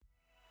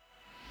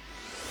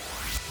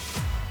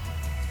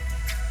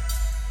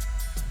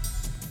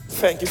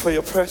Thank you for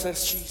your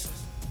presence, Jesus.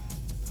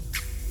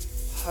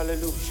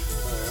 Hallelujah.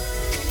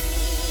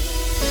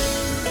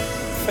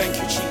 Thank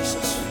you,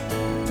 Jesus.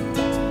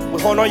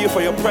 We honor you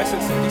for your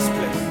presence in this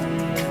place.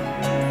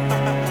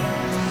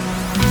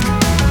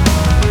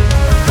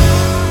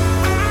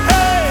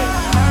 Hey!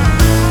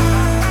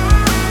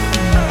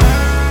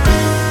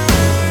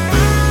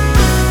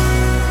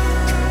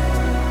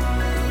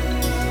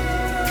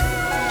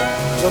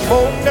 The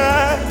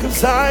monarch of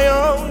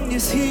Zion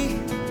is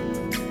he.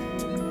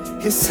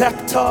 His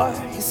scepter,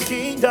 his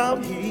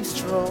kingdom, his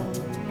throne.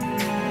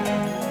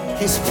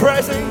 His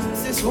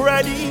presence is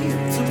ready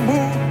to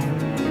move.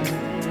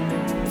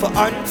 For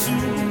unto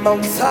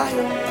Mount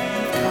Zion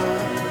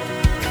come.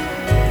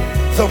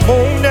 The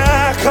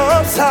monarch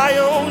of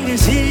Zion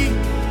is he.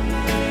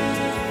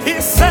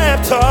 His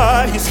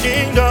scepter, his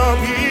kingdom,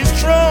 his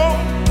throne.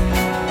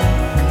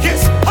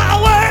 His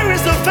power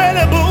is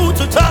available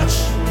to touch.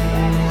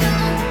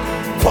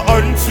 For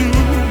unto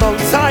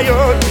Mount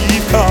Zion we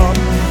come.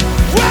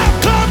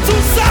 Welcome to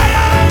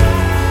Zion,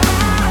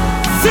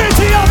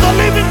 city of the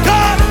living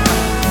God,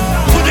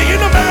 to the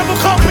innumerable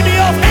company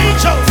of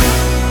angels.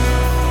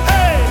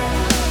 Hey!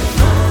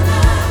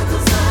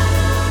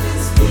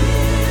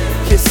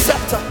 His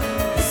scepter,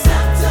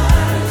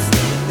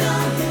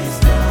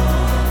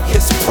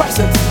 his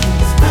presence,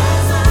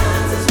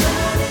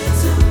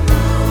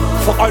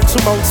 for unto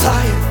Mount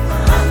Zion,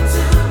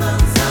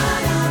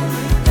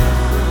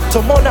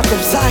 to monarch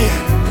of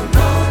Zion.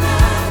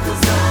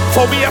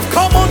 For we have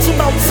come unto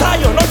Mount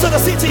Zion, unto the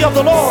city of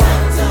the Lord,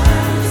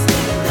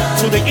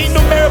 to the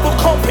innumerable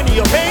company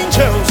of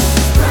angels.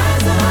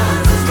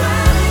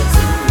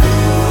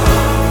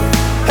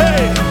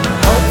 Hey,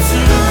 unto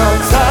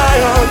Mount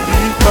Zion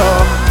we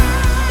come.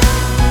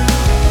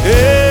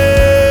 Hey,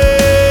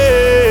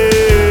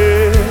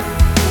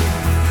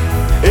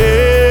 hey,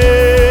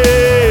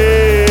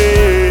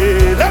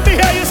 let me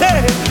hear you say,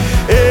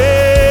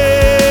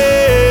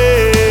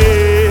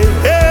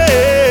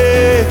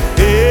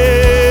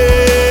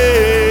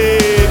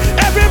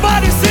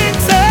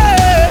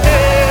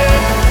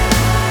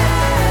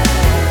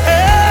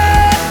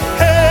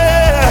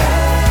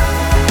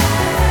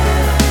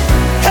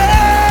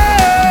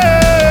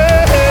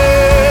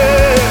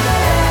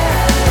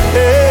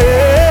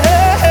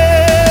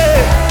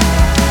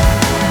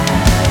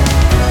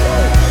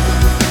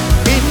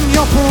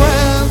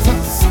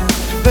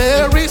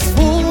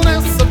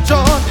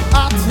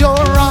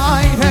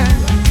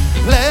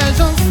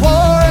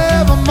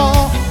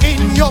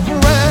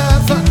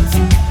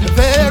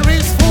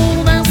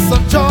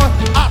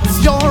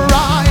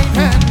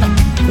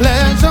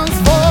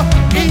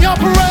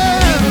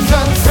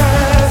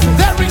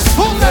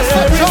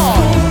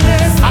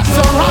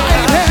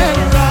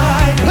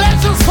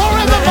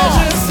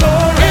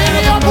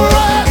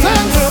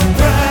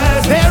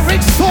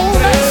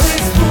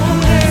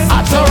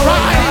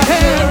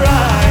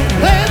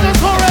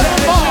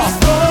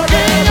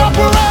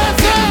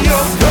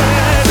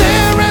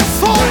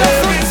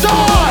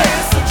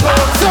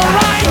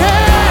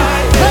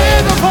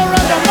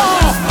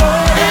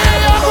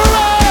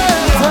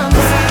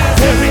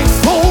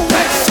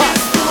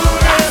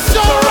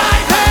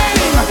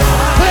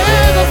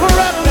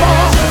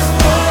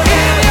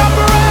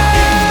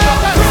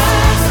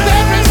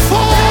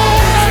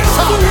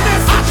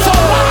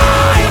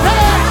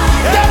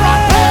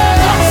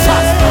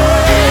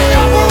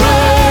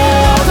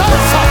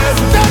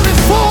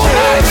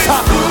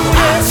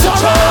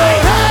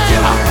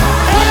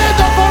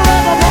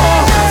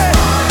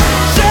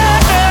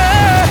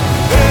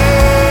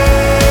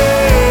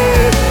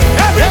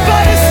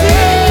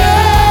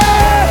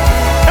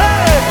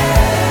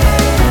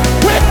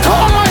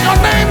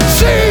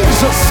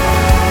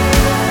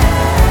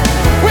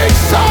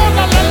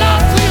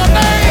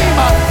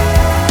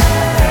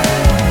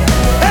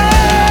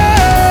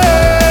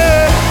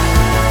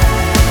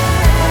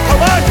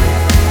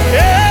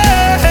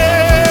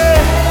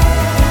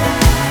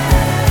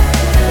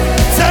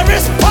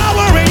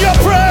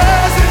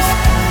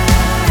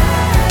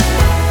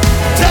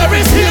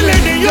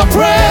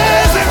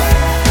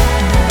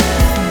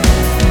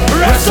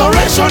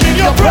 restoration in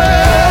your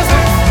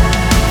presence.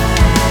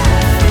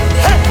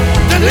 Hey,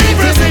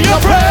 deliverance in your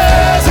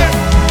presence.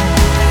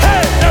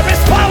 Hey, there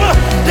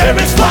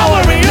is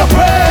power in your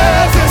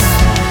presence.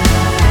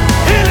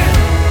 Healing,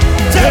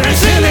 there is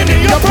healing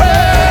in your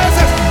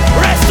presence.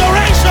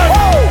 Restoration,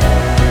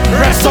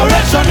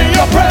 restoration in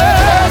your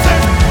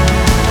presence.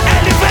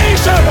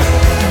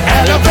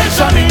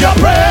 Elevation in your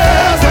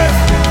presence.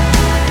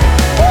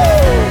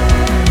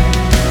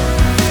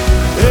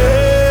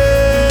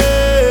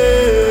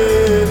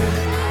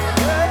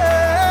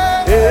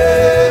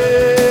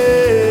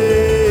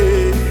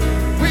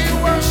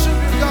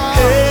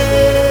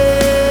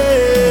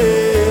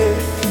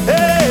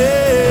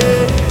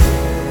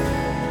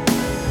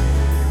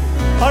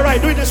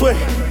 Do it this way.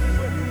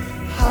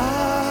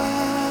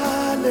 Hallelujah.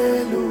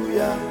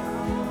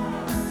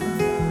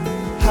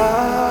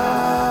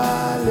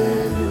 Hallelujah.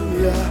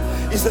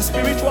 It's a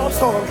spiritual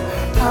song.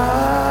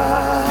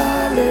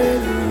 Hallelujah.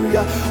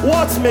 hallelujah.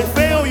 Words may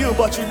fail you,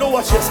 but you know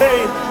what you're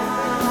saying.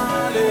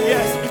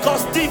 Yes,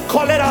 because deep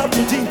call it out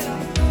to deep.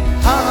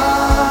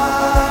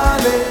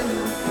 Hallelujah,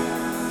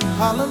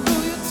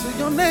 hallelujah to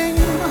your name.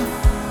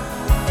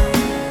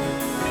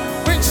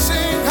 We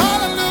sing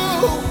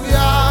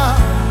hallelujah,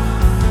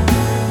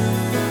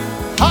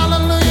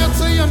 hallelujah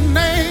to your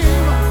name.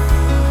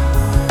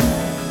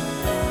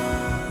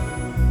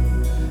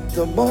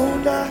 The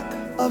monarch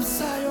of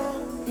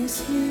Zion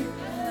is here.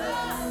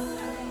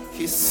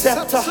 His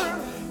scepter,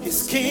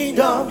 his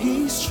kingdom,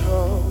 he's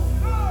strong.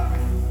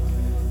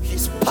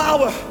 His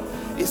power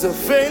is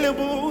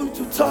available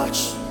to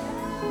touch.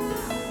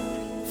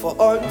 For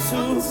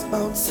unto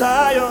Mount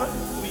Zion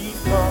we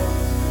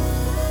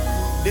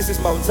come. This is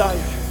Mount Zion.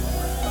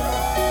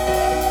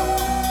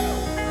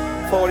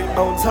 For in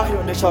Mount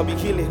Zion there shall be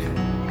healing,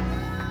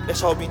 there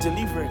shall be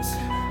deliverance,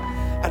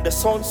 and the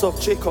sons of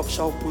Jacob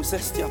shall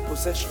possess their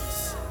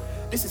possessions.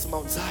 This is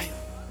Mount Zion.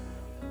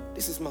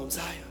 This is Mount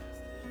Zion.